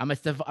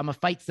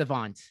fight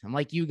savant. I'm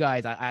like you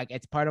guys.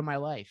 It's part of my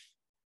life.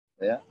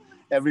 Yeah.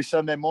 Every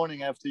Sunday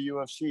morning after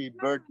UFC,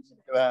 Bert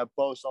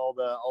posts all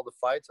the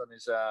fights on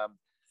his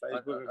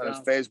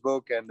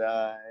Facebook and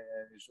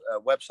his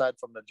website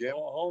from the gym.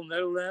 Whole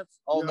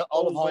Netherlands. All of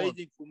Holland.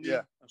 Waiting for me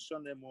on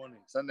Sunday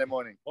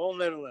morning. Whole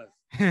Netherlands.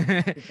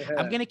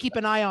 I'm gonna keep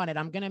an eye on it.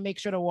 I'm gonna make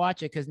sure to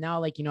watch it, because now,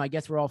 like, you know, I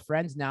guess we're all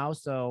friends now.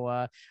 So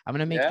I'm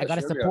gonna I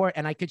gotta support,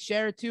 and I could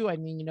share it too. I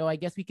mean, you know, I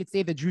guess we could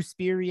say the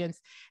Drewsperience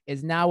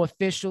is now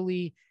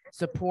officially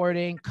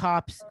supporting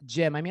Kops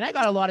Gym. I mean, I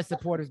got a lot of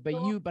supporters, but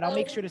I'll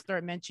make sure to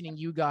start mentioning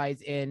you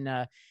guys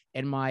in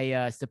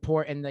my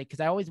support. And like, because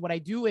I always, what I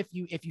do, if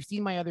you've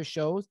seen my other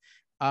shows,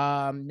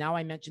 now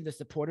I mentioned the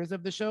supporters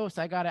of the show,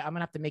 so I'm gonna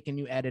have to make a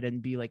new edit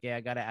and be like, yeah,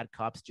 I gotta add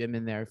Kops Gym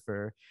in there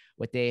for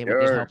what they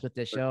helped with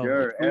the show.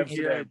 Sure.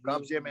 Amsterdam,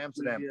 Kops Gym,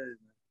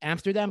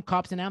 Amsterdam,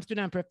 Kops in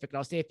Amsterdam. Perfect.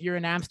 I'll say, if you're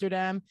in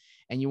Amsterdam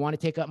and you want to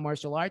take up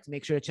martial arts,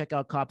 make sure to check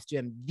out Kops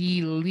Gym,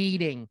 the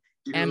leading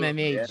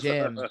MMA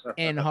gym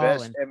in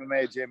Holland. Best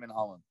MMA gym in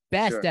Holland.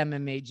 Best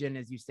MMA gym,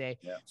 as you say.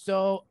 Yeah.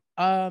 So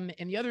and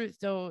the other,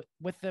 so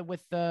with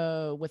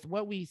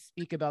what we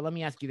speak about, let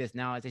me ask you this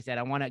now. As I said,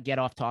 I want to get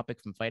off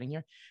topic from fighting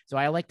here, so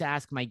I like to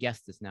ask my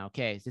guests this now.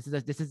 Okay, so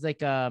this is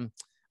like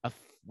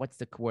what's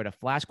the word, a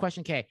flash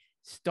question. Okay,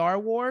 Star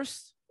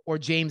Wars or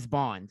James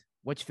Bond?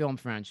 Which film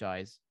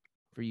franchise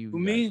for you? For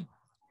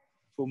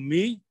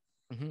me,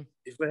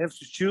 if I have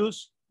to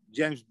choose,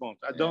 James Bond.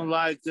 I don't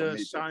like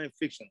science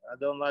fiction. I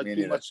don't like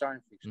too much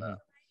science fiction.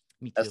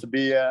 Me too. Has to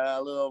be a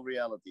little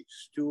reality.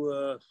 It's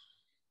too.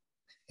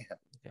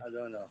 I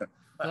don't know.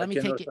 I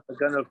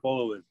cannot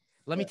follow it.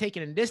 Let me take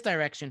it in this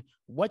direction.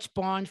 Which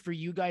Bond for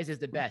you guys is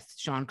the best?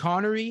 Sean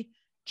Connery,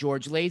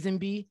 George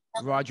Lazenby,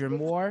 Roger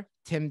Moore,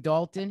 Tim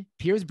Dalton,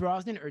 Pierce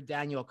Brosnan, or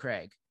Daniel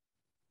Craig?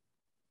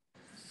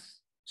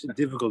 It's a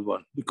difficult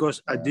one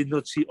because I did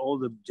not see all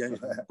the James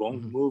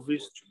Bond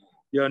movies.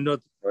 Yeah,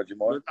 not Roger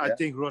Moore. I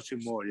think Roger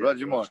Moore. Yeah.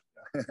 Roger Moore.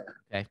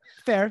 Okay,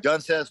 fair.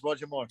 John says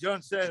Roger Moore.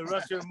 John says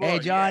Roger Moore. Hey,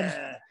 John.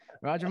 Yeah.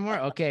 Roger Moore.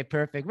 Okay,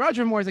 perfect.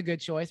 Roger Moore's a good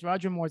choice.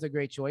 Roger Moore's a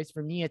great choice.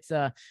 For me, it's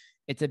a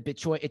bit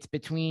choice. It's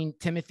between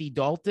Timothy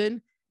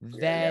Dalton,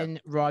 then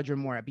Roger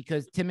Moore,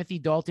 because Timothy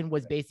Dalton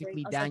was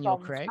basically Daniel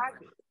Craig.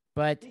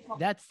 But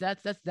that's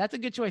a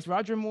good choice.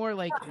 Roger Moore,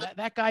 like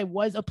that guy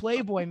was a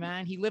playboy,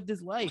 man. He lived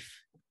his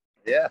life.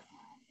 Yeah.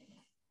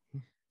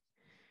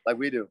 Like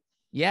we do.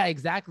 Yeah,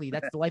 exactly.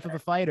 That's the life of a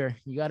fighter.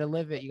 You got to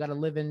live it. You got to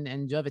live and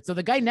enjoy it. So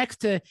the guy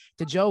next to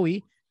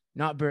Joey,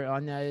 not Bert,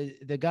 on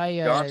the guy,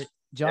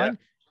 John.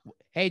 Yeah.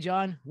 Hey,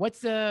 John,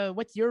 what's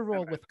your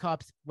role with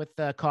Kops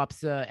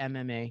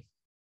MMA?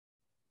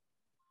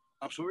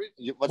 I'm sorry.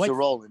 What's your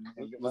role?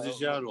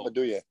 What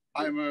do you?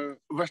 I'm a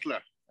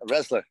wrestler. A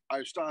wrestler.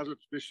 I started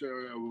with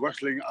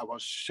wrestling. I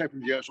was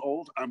 7 years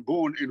old. I'm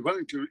born in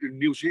Wellington, in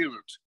New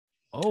Zealand.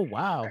 Oh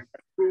wow!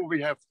 And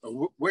we have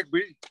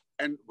rugby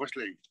and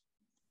wrestling.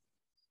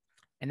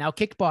 And now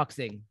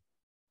kickboxing.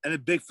 And a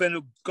big fan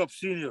of Kops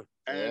Senior.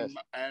 And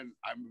I'm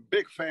a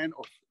big fan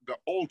of the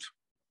old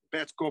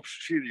Bert Kops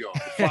Senior,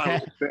 the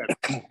father of Bert.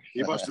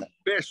 He was the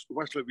best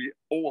wrestler we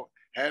all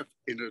have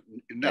in the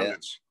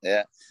Netherlands.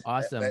 Yeah.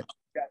 Awesome.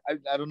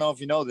 I don't know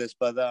if you know this,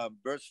 but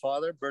Bert's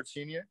father, Bert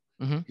Senior,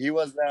 he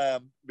was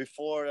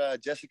before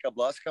Jessica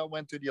Blaska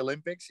went to the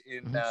Olympics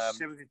in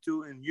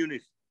 72 in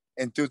Munich.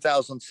 In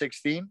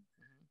 2016.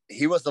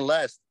 He was the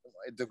last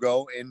to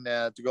go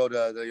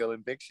to the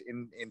Olympics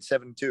in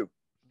 72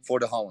 for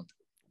the Holland.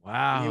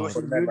 Wow. He was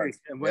in Munich,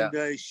 and when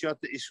they shot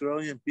the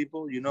Israeli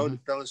people, you know, the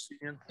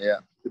Palestinian,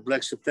 the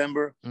Black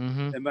September,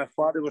 and my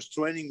father was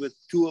training with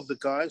two of the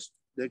guys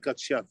that got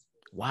shot.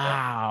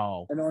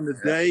 Wow. And on the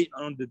day,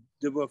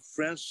 they were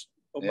friends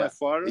of my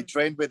father. He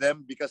trained with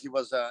them because he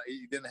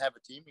didn't have a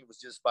team. He was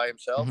just by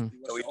himself.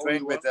 So he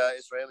trained with the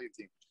Israeli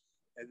team.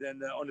 And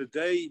then on the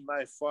day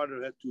my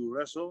father had to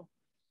wrestle,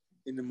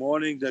 in the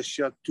morning they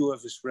shot two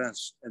of his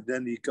friends, and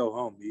then he go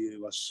home.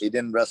 He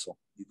didn't wrestle.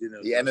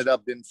 He ended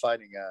up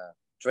fighting.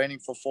 Training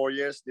for 4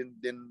 years,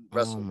 didn't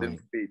wrestle, didn't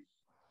compete.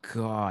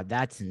 God,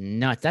 that's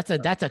nuts.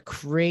 That's a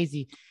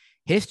crazy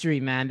history,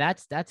 man.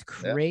 That's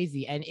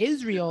crazy. And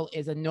Israel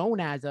is known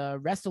as a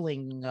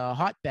wrestling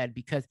hotbed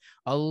because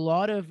a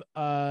lot of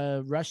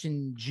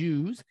Russian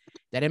Jews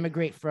that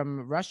immigrate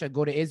from Russia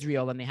go to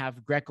Israel and they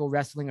have Greco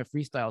wrestling or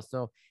freestyle.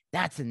 So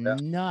that's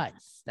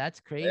nuts. That's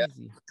crazy.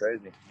 Yeah,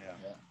 crazy. Yeah.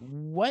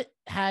 What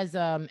has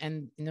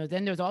and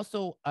then there's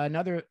also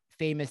another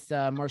famous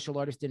martial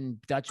artist in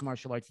Dutch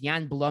martial arts,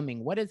 Jan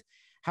Bluming.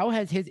 How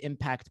has his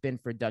impact been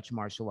for Dutch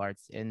martial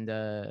arts in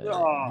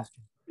the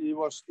he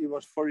was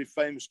very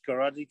famous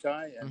karate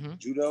guy and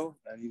judo,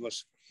 and he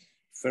was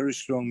very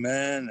strong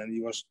man, and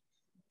he was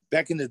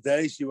back in the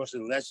days he was a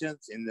legend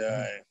in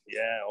the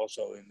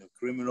also in the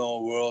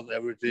criminal world,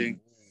 everything.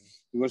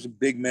 He was a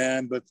big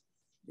man, but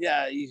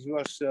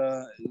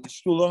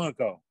it's too long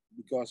ago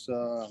because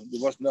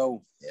there was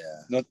not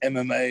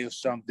MMA or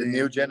something. The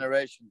new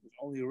generation,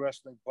 only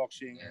wrestling,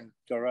 boxing, and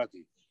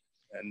karate,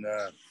 and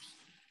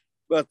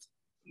but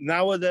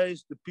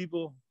nowadays the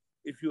people.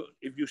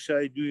 If you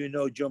say, do you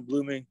know John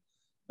Blooming?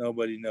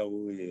 Nobody know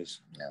who he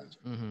is.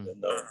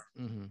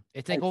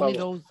 It's like only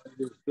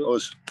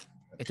those.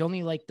 It's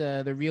only like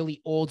the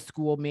really old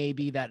school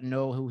maybe that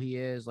know who he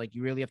is. Like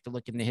you really have to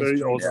look in the history.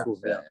 Very old school.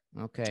 Yeah.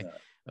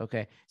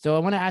 Okay. So I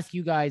want to ask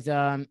you guys.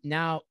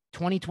 Now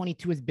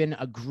 2022 has been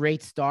a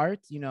great start.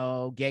 You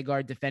know,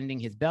 Gegard defending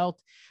his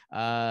belt.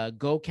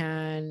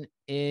 Gokhan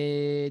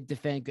is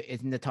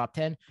in the top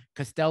 10.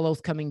 Costello's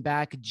coming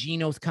back.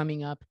 Gino's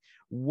coming up.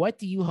 What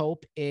do you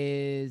hope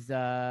is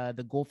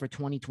the goal for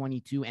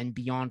 2022 and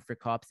beyond for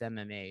Kops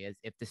MMA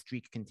if the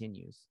streak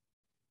continues?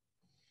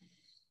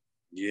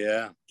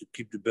 Yeah, to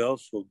keep the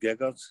belts for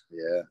Gegard.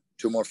 Yeah,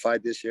 2 more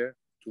fights this year.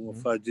 2 more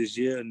fights this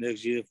year, and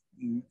next year,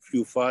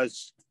 few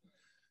fights.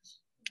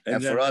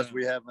 And for us,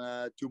 we have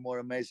 2 more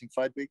amazing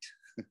fight weeks.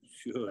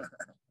 Sure.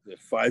 The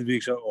 5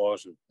 weeks are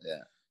awesome.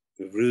 Yeah.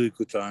 A really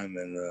good time.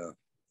 And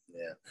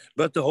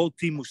but the whole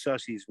team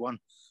Musashi is one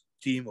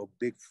team of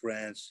big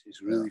friends.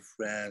 It's really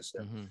friends.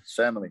 And it's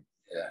family.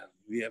 Yeah.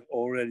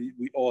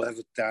 We all have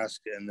a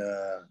task, and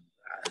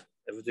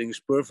everything is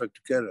perfect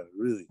together,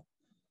 really.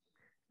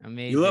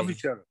 Amazing. You love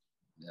each other.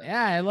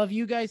 Yeah, I love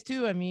you guys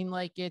too. I mean,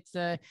 like it's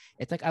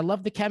like I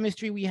love the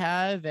chemistry we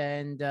have,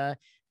 and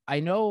I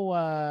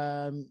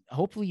know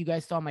hopefully you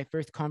guys saw my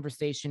first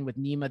conversation with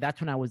Nima.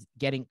 That's when I was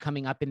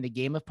coming up in the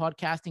game of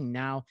podcasting.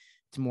 Now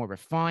it's more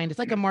refined. It's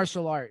like a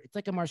martial art.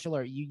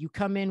 You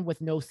come in with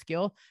no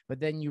skill, but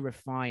then you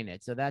refine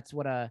it. So that's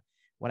what I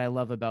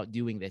love about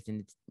doing this.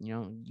 And it's,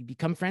 you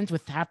become friends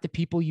with half the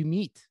people you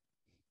meet.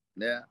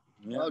 Yeah.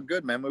 Well,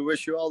 good, man. We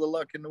wish you all the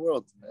luck in the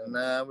world,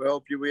 and we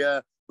hope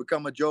you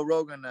become a Joe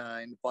Rogan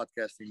in the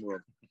podcasting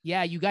world.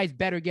 Yeah, you guys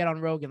better get on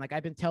Rogan. Like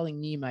I've been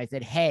telling Nima, I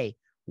said, hey,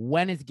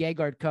 when is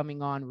Gegard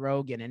coming on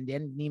Rogan? And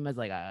then Nima's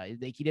like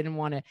he didn't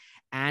want to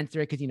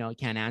answer it because, you know, he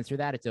can't answer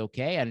that. It's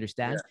okay. I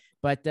understand. Yeah.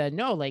 But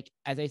no, like,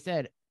 as I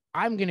said,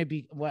 I'm going to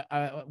be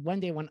one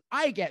day when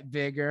I get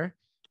bigger,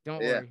 don't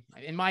worry.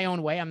 In my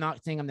own way, I'm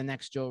not saying I'm the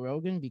next Joe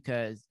Rogan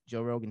because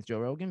Joe Rogan's Joe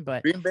Rogan,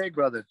 but dream big,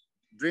 brother.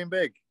 Dream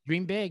big.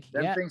 Dream big.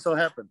 Then things will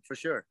happen for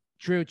sure.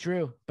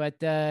 True. But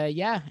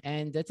yeah,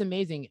 and that's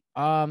amazing.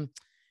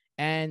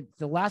 And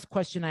the last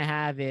question I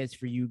have is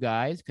for you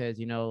guys, because,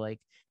 you know,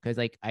 because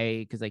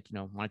you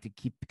know, wanted to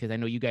keep, because I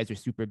know you guys are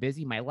super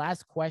busy. My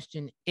last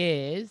question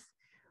is,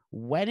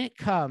 when it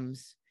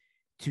comes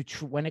to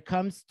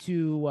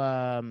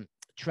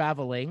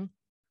traveling,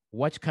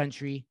 which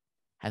country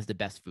has the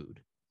best food?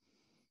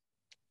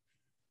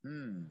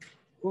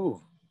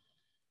 Ooh.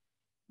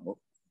 Well,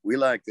 we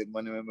liked it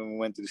when we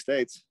went to the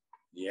States.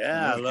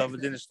 Yeah, I love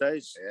it in the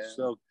States. Yeah.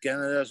 So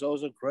Canada is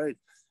also great.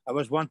 I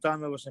was in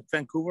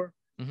Vancouver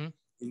in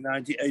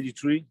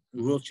 1983,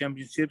 World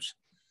Championships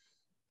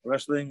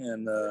wrestling,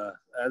 and I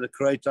had a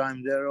great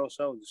time there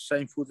also. The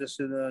same food as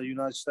in the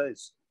United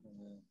States.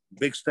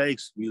 Big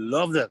steaks. We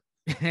love that.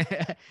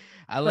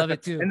 I love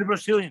it too. And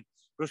the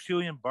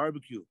Brazilian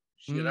barbecue.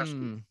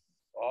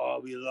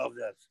 Oh, we love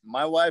that.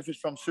 My wife is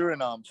from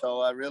Suriname, so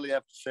I really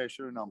have to say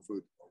Suriname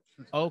food.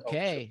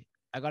 Okay.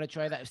 I got to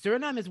try that.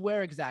 Suriname is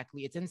where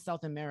exactly? It's in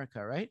South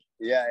America, right?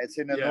 Yeah, it's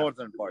in the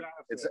northern part.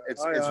 It's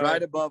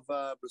right above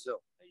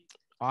Brazil.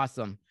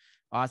 Awesome.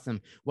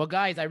 Well,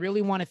 guys, I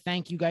really want to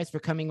thank you guys for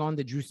coming on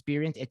the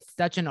Drewsperience. It's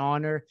such an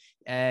honor.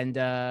 And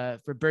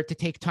for Bert to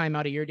take time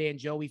out of your day, and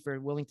Joey for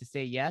willing to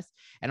say yes.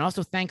 And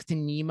also thanks to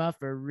Nima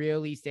for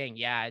really saying,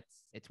 yeah,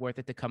 it's worth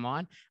it to come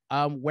on.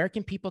 Where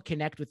can people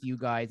connect with you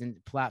guys and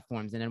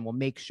platforms? And then I'll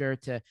make sure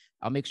to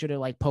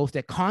like post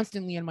it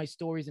constantly in my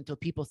stories until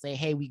people say,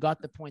 hey, we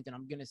got the point. And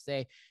I'm going to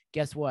say,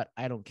 guess what?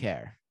 I don't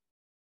care.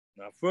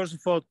 Now, first of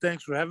all,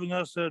 thanks for having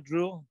us,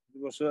 Drew.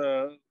 It was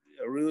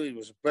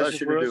a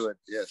pleasure to do it.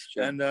 Yes.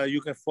 Sure. And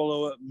you can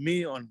follow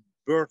me on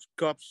Bert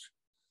Kops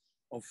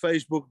on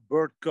Facebook,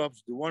 Bert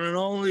Kops, the one and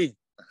only.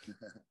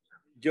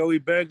 Joey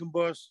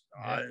Berkenbosch.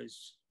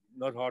 It's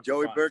not hard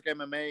Joey to find. Berk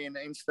MMA in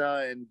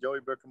Insta and Joey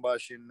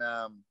Berkenbosch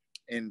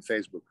in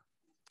Facebook.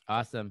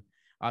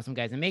 Awesome,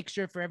 guys. And make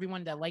sure for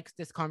everyone that likes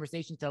this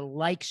conversation to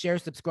like, share,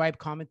 subscribe,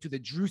 comment to the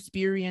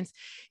Drewsperience.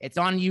 It's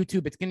on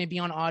YouTube. It's going to be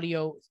on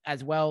audio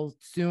as well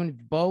soon,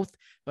 both.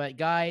 But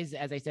guys,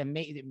 as I said,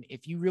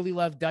 if you really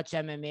love Dutch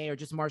MMA or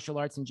just martial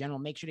arts in general,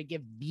 make sure to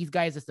give these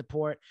guys a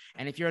support.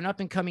 And if you're an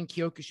up-and-coming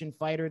Kyokushin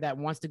fighter that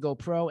wants to go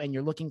pro and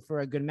you're looking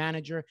for a good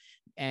manager,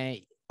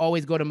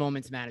 always go to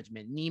Moments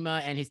Management.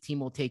 Nima and his team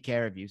will take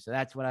care of you. So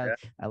that's what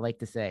I like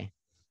to say.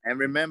 And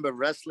remember,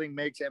 wrestling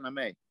makes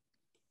MMA.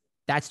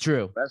 That's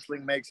true.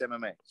 Wrestling makes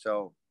MMA.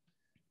 So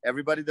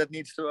everybody that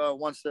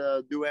wants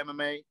to do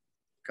MMA,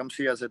 come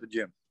see us at the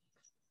gym.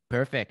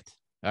 Perfect.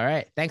 All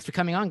right. Thanks for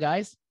coming on,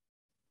 guys.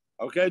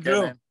 Okay,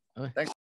 Drew. Thanks.